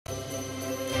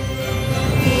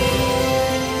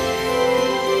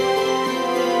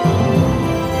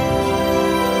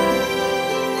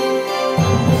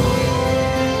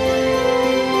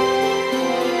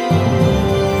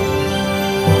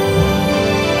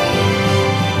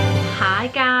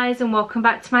guys, and welcome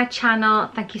back to my channel.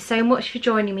 Thank you so much for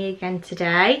joining me again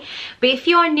today. But if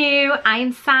you are new, I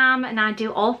am Sam and I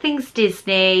do all things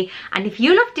Disney, and if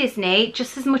you love Disney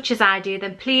just as much as I do,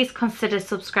 then please consider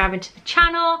subscribing to the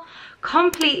channel.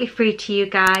 Completely free to you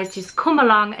guys. Just come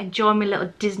along and join my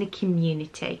little Disney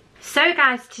community. So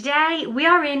guys, today we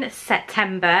are in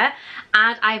September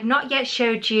and I have not yet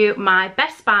showed you my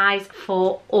best buys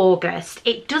for August.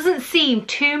 It doesn't seem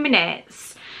 2 minutes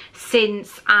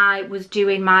since I was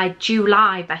doing my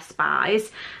July best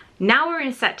buys. Now we're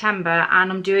in September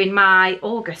and I'm doing my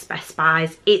August best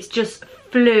buys. It's just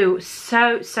flew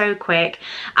so quick.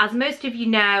 As most of you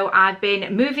know, I've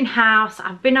been moving house,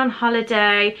 I've been on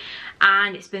holiday,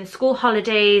 and it's been school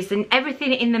holidays and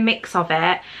everything in the mix of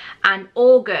it, and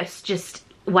August just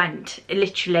went,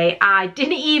 literally. I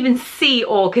didn't even see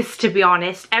August, to be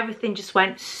honest. Everything just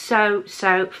went so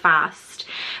so-fast.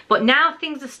 But now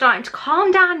things are starting to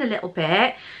calm down a little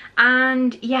bit,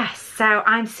 and yes, so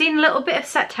I'm seeing a little bit of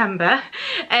September.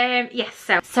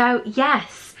 So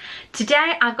yes,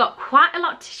 today I've got quite a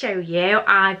lot to show you.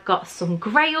 I've got some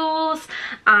grails,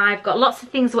 I've got lots of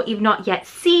things what you've not yet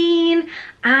seen,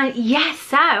 and yes,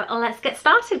 so let's get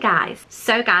started, guys.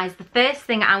 So guys, the first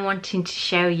thing I'm wanting to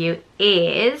show you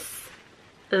is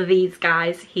these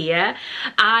guys here.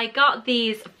 I got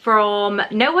these from,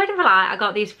 no word of a lie, I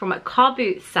got these from a car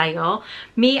boot sale.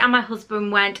 Me and my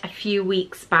husband went a few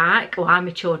weeks back, well, and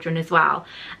my children as well,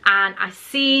 and I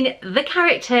seen the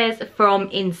characters from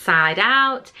Inside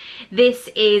Out. This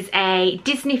is a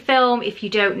Disney film. If you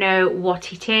don't know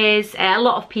what it is, a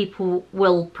lot of people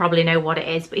will probably know what it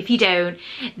is, but if you don't,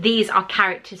 these are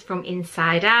characters from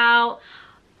Inside Out.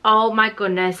 Oh my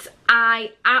goodness,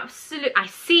 I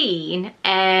seen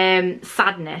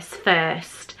Sadness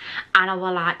first and I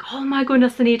was like, oh my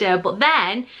goodness, I need her. But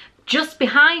then just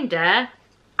behind her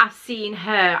I've seen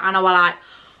her and I was like,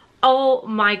 oh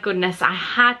my goodness, I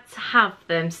had to have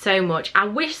them so much. I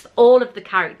wish all of the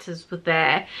characters were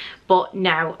there, but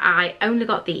no, I only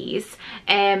got these.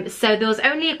 So there was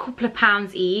only a couple of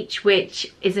pounds each,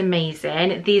 which is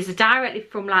amazing. These are directly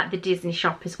from like the Disney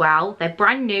shop as well. They're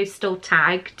brand new, still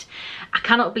tagged. I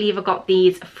cannot believe I got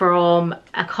these from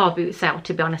a car boot sale,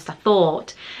 to be honest. I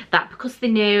thought that because they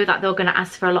knew that they were going to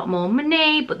ask for a lot more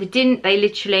money, but they didn't. They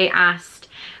literally asked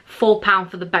 £4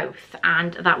 for the both,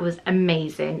 and that was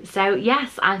amazing. So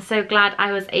yes, I'm so glad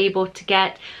I was able to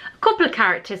get a couple of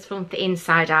characters from the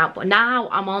Inside Out, but now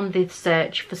I'm on the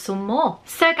search for some more.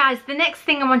 So guys, the next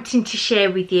thing I'm wanting to share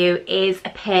with you is a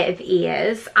pair of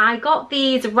ears. I got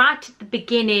these right at the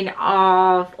beginning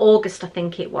of August, I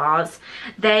think it was.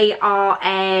 They are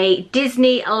a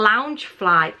Disney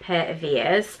loungefly pair of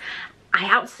ears. I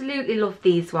absolutely love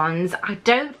these ones. I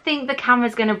don't think the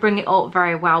camera's going to bring it up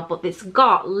very well, but it's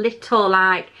got little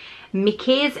like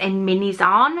Mickeys and Minnies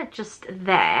on just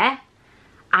there,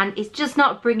 and it's just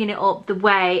not bringing it up the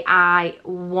way I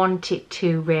want it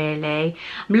to, really.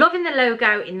 I'm loving the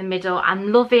logo in the middle.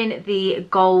 I'm loving the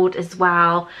gold as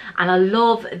well, and I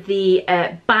love the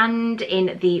band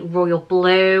in the royal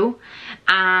blue.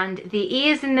 And the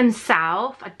ears in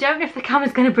themselves, I don't know if the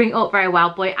camera's going to bring it up very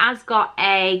well, but it has got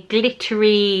a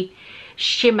glittery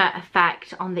shimmer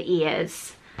effect on the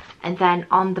ears. And then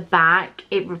on the back,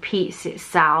 it repeats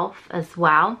itself as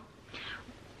well.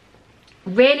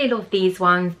 Really love these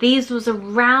ones. These was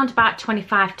around about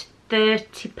 25 to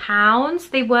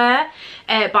 £30 they were,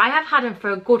 but I have had them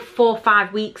for a good 4 or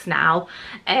 5 weeks now,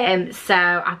 so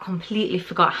I completely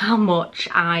forgot how much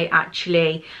I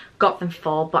actually got them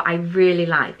for, but I really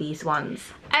like these ones.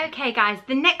 Okay guys,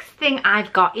 the next thing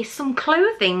I've got is some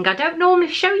clothing. I don't normally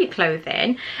show you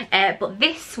clothing, but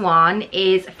this one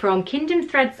is from Kingdom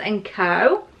Threads &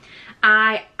 Co.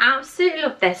 I absolutely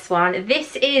love this one.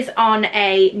 This is on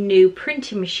a new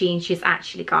printing machine she's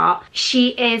actually got. She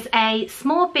is a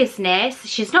small business.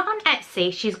 She's not on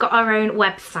Etsy. She's got her own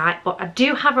website, but I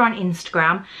do have her on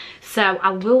Instagram. So I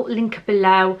will link her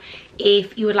below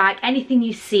if you would like anything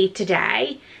you see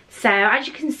today. So as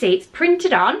you can see, it's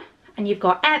printed on, and you've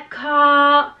got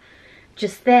Epcot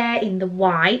just there in the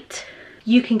white.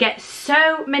 You can get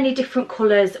so many different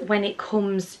colours when it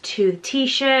comes to the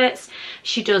t-shirts.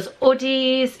 She does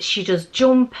hoodies, she does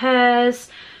jumpers,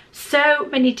 so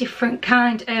many different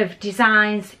kind of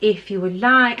designs if you would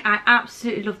like. I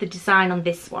absolutely love the design on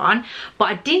this one, but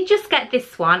I didn't just get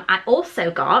this one, I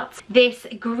also got this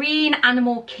green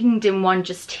Animal Kingdom one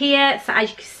just here. So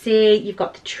as you can see, you've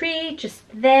got the tree just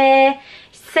there.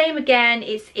 Same again,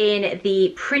 it's in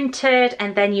the printed,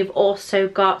 and then you've also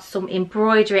got some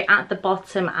embroidery at the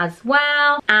bottom as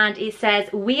well, and it says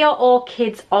we are all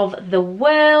kids of the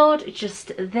world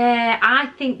just there. I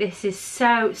think this is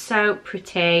so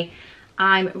pretty.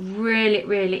 I'm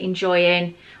really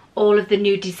enjoying all of the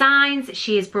new designs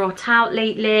she has brought out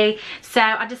lately. So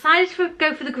I decided to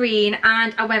go for the green,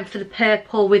 and I went for the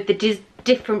purple with the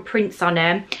different prints on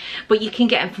them. But you can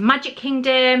get them from Magic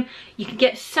Kingdom. You can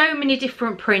get so many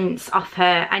different prints off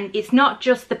her, and it's not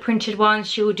just the printed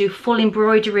ones. She will do full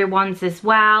embroidery ones as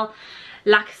well.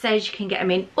 Like I said, you can get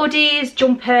them in hoodies,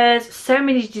 jumpers, so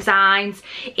many designs.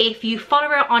 If you follow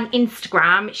her on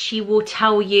Instagram, she will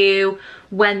tell you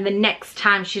when the next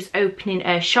time she's opening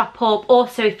her shop up.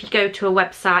 Also, if you go to her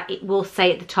website, it will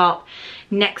say at the top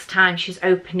next time she's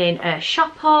opening her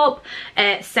shop up.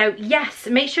 So yes,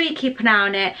 make sure you keep an eye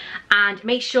on it, and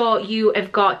make sure you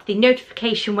have got the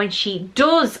notification when she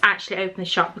does actually open the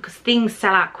shop, because things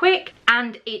sell out quick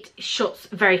and it shuts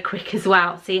very quick as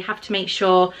well. So you have to make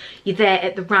sure you're there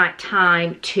at the right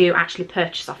time to actually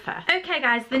purchase off her. Okay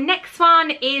guys, the next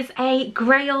one is a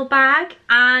Grail bag,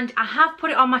 and I have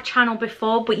put it on my channel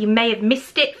before, but you may have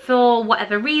missed it for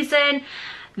whatever reason.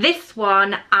 This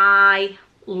one I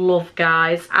love,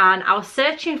 guys, and I was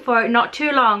searching for it not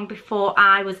too long before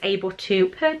I was able to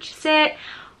purchase it.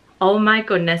 Oh my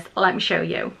goodness, let me show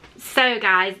you. So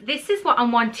guys, this is what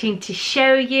I'm wanting to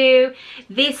show you.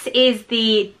 This is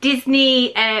the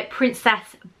Disney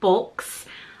Princess books.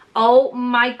 Oh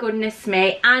my goodness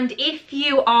me. And if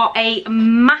you are a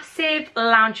massive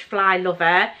Loungefly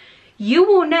lover, you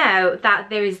will know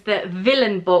that there is the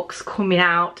villain books coming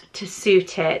out to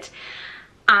suit it.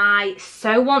 I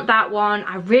so want that one.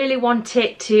 I really want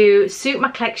it to suit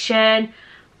my collection.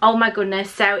 Oh my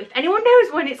goodness. So if anyone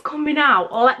knows when it's coming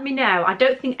out, let me know. I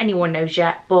don't think anyone knows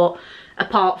yet, but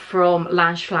apart from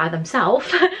Loungefly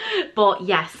themselves. But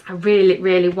yes, I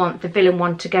really want the villain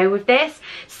one to go with this.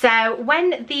 So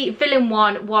when the villain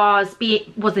one was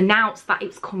announced that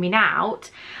it's coming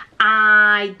out,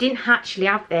 I didn't actually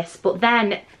have this, but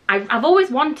then I've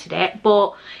always wanted it,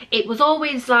 but it was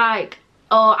always like,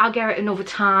 oh, I'll get it another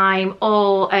time,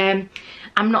 or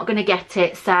I'm not gonna get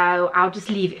it, so I'll just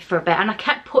leave it for a bit. And I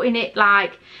kept putting it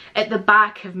like at the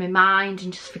back of my mind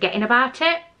and just forgetting about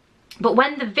it. But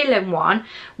when the villain one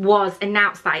was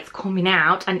announced that it's coming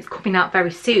out, and it's coming out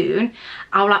very soon,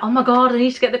 I was like, oh my god, I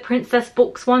need to get the Princess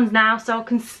books ones now, so I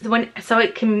can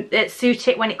it can suit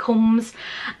it when it comes.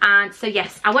 And so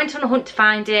yes, I went on a hunt to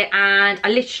find it, and I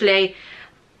literally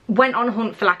went on a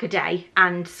hunt for like a day,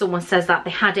 and someone says that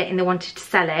they had it and they wanted to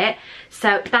sell it.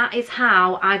 So that is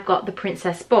how I've got the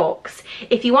Princess books.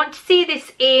 If you want to see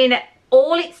this in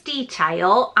all its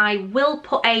detail, I will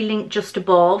put a link just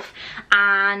above,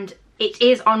 and it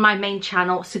is on my main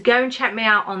channel, so go and check me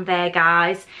out on there,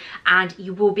 guys, and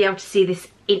you will be able to see this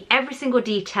in every single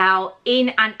detail, in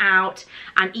and out,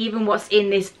 and even what's in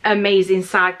this amazing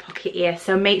side pocket here.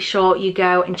 So make sure you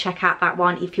go and check out that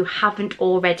one if you haven't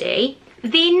already.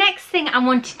 The next thing I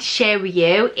wanted to share with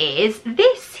you is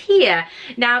this here.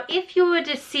 Now, if you would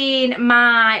have seen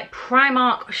my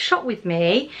Primark shop with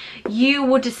me, you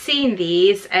would have seen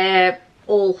these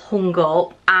all hung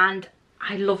up, and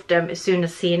I loved them as soon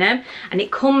as seen them. And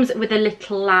it comes with a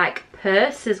little like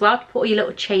purse as well to put your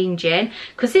little change in,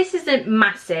 because this isn't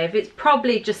massive. It's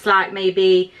probably just like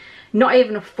maybe not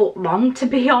even a foot long, to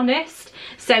be honest.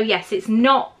 So yes, it's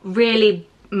not really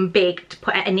big to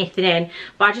put anything in,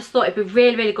 but I just thought it'd be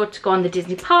really good to go on the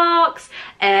Disney parks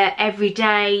every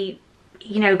day,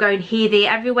 you know, going here, there,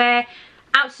 everywhere.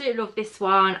 Absolutely love this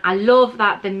one. I love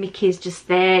that the Mickey's just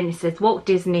there, and it says Walt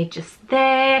Disney just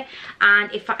there.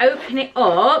 And if I open it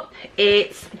up,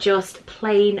 it's just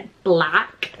plain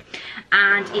black,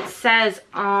 and it says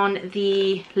on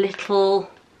the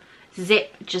little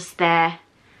zip just there,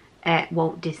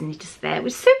 Walt Disney just there. It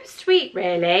was super sweet,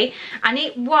 really, and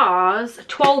it was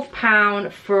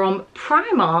 £12 from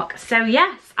Primark. So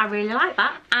yes, I really like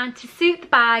that. And to suit the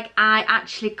bag, I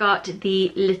actually got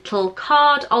the little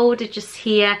card holder just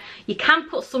here. You can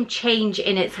put some change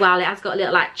in it as well. It has got a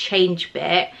little like change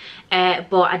bit,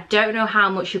 but I don't know how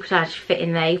much you could actually fit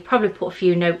in there. You've probably put a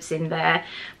few notes in there,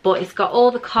 but it's got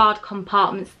all the card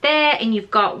compartments there, and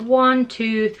you've got 1,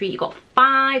 2, 3, you've got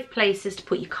 5 places to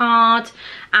put your card,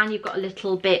 and you've got a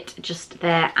little bit just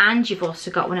there, and you've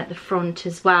also got one at the front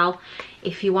as well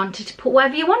if you wanted to put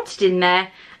whatever you wanted in there.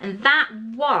 And that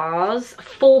was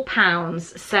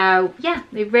 £4. So yeah,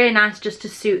 they're really nice just to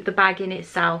suit the bag in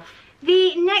itself.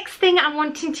 The next thing I'm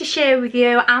wanting to share with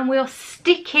you, and we're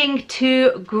sticking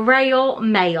to Grail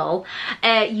mail.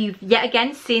 You've yet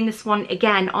again seen this one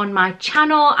again on my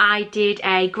channel. I did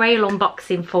a Grail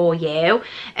unboxing for you,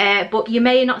 but you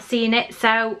may have not seen it,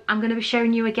 so I'm going to be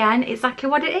showing you again exactly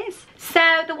what it is. So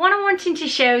the one I'm wanting to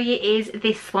show you is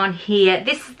this one here.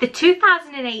 This is the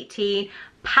 2018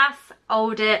 Pass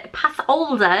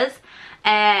Holders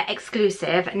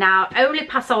exclusive. Now only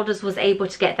pass holders was able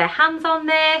to get their hands on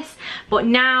this, but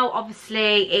now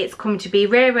obviously it's coming to be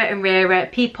rarer and rarer.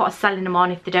 People are selling them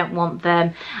on if they don't want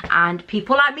them, and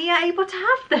people like me are able to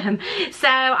have them. So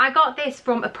I got this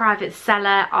from a private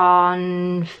seller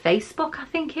on Facebook, I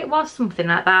think it was, something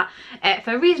like that,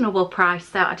 for a reasonable price.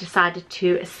 So I decided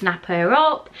to snap her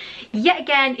up. Yet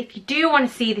again, if you do want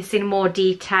to see this in more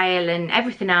detail and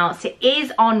everything else, it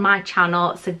is on my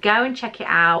channel, so go and check it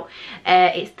out.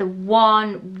 It's the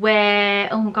one where,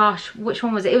 oh gosh, which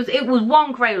one was it? It was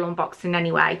one grail unboxing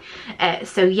anyway.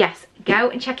 So yes, go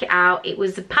and check it out. It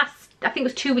was past, I think it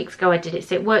was 2 weeks ago I did it,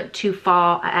 so it weren't too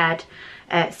far ahead.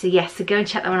 So yes, so go and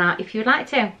check that one out if you'd like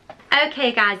to.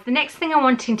 Okay guys, the next thing I'm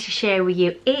wanting to share with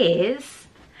you is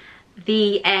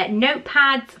the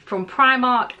notepads from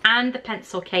Primark and the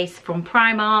pencil case from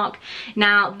Primark.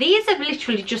 Now these have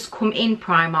literally just come in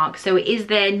Primark, so it is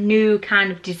their new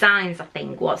kind of designs, I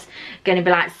think, what's going to be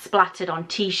like splattered on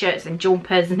t-shirts and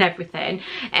jumpers and everything,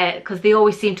 because they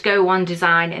always seem to go one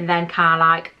design and then kind of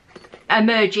like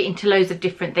merge it into loads of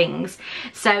different things.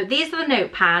 So these are the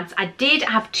notepads. I did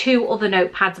have 2 other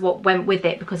notepads what went with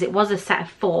it because it was a set of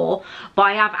 4, but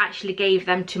I have actually gave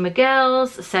them to my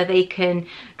girls so they can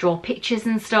draw pictures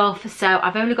and stuff. So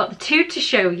I've only got the 2 to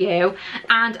show you,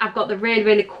 and I've got the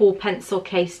really cool pencil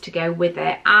case to go with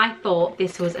it. I thought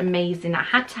this was amazing. I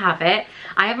had to have it.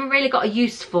 I haven't really got a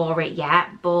use for it yet,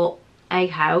 but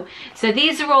hey-ho. So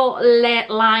these are all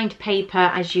lined paper,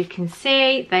 as you can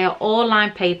see. They are all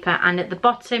lined paper, and at the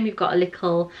bottom you've got a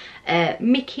little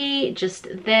Mickey just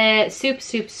there,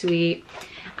 super sweet.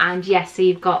 And yes, so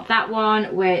you've got that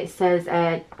one where it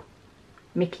says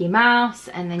Mickey Mouse,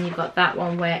 and then you've got that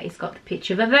one where it's got the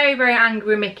picture of a very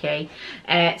angry Mickey.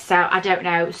 So I don't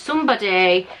know,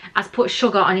 somebody has put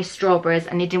sugar on his strawberries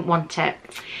and he didn't want it.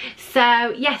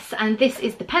 So yes, and this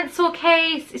is the pencil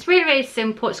case. It's really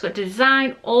simple. It's got the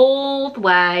design all the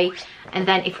way, and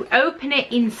then if we open it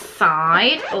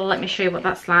inside, let me show you what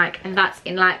that's like, and that's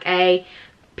in like a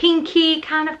pinky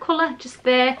kind of colour just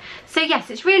there. So yes,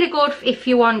 it's really good if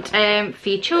you want for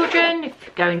your children, if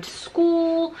you're going to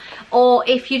school, or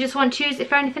if you just want to use it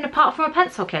for anything apart from a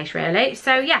pencil case, really.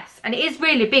 So yes, and it is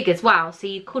really big as well, so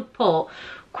you could put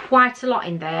quite a lot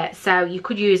in there. So you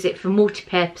could use it for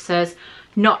multi-purposes,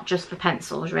 not just for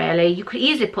pencils really. You could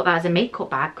easily put that as a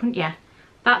makeup bag, couldn't you?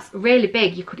 That's really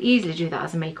big. You could easily do that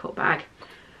as a makeup bag.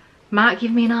 Might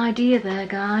give me an idea there,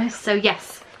 guys. So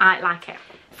yes, I like it.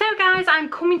 So guys, I'm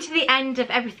coming to the end of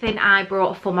everything I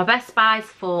brought for my Best Buys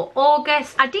for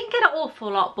August. I didn't get an awful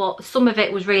lot, but some of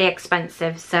it was really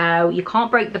expensive, so you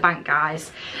can't break the bank,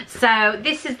 guys. So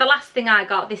this is the last thing I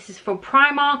got. This is from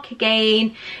Primark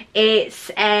again.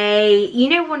 It's a, you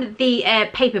know, one of the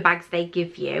paper bags they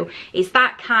give you. It's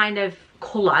that kind of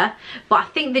colour, but I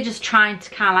think they're just trying to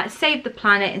kind of like save the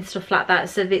planet and stuff like that,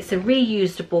 so it's a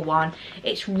reusable one.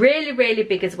 It's really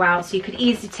big as well, so you could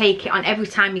easily take it on every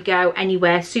time you go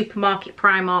anywhere, supermarket,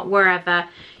 Primark, wherever.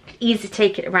 You could easily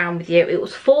take it around with you. It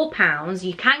was £4.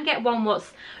 You can get one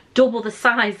what's double the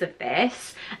size of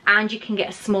this, and you can get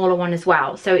a smaller one as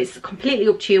well, so it's completely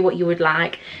up to you what you would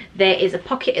like. There is a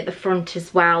pocket at the front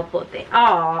as well, but they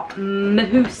are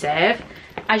massive.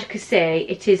 As you can see,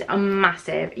 it is a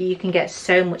massive. You can get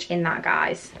so much in that,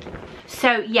 guys.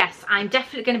 So yes, I'm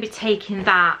definitely going to be taking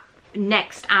that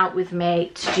next out with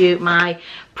me to do my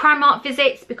Primark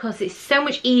visits, because it's so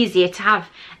much easier to have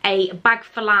a bag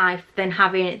for life than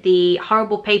having the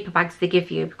horrible paper bags they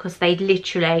give you, because they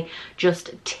literally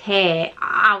just tear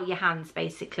out your hands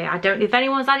basically. I don't know if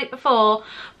anyone's had it before,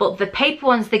 but the paper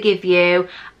ones they give you,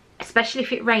 especially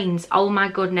if it rains, oh my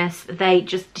goodness, they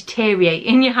just deteriorate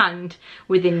in your hand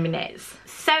within minutes.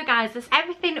 So guys, that's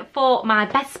everything for my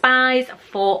Best Buys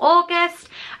for August.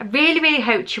 I really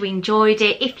hope you enjoyed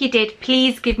it. If you did,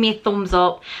 please give me a thumbs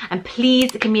up, and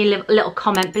please give me a little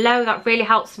comment below. That really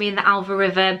helps me in the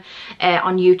algorithm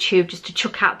on YouTube, just to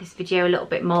check out this video a little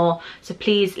bit more. So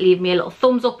please leave me a little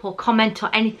thumbs up or comment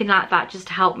or anything like that, just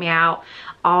to help me out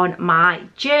on my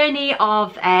journey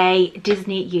of a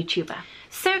Disney YouTuber.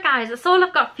 So guys, that's all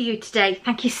I've got for you today.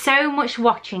 Thank you so much for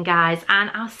watching, guys,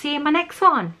 and I'll see you in my next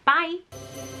one. Bye.